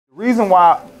reason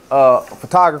why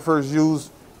photographers use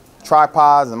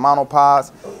tripods and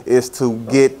monopods is to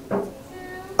get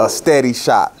a steady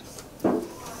shot.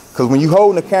 Because when you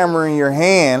hold the camera in your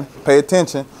hand, pay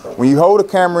attention, when you hold the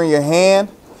camera in your hand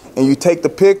and you take the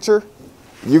picture,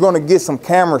 you're gonna get some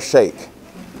camera shake.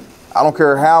 I don't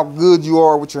care how good you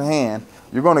are with your hand,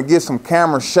 you're gonna get some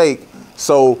camera shake.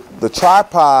 So the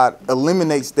tripod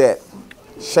eliminates that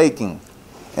shaking,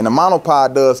 and the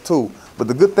monopod does too. But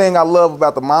the good thing I love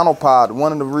about the monopod,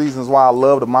 one of the reasons why I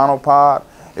love the monopod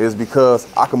is because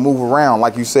I can move around,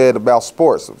 like you said about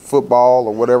sports, football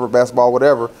or whatever, basketball,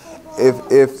 whatever.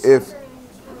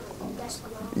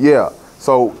 Yeah,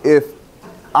 so if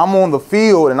I'm on the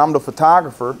field and I'm the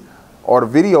photographer or the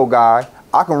video guy,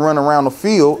 I can run around the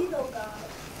field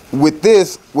with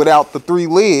this without the 3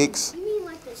 legs. You mean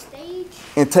like the stage?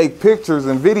 And take pictures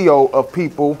and video of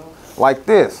people like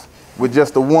this with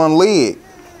just the 1 leg.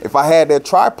 If I had that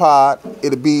tripod,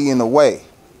 it'd be in the way.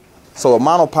 So a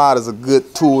monopod is a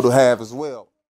good tool to have as well.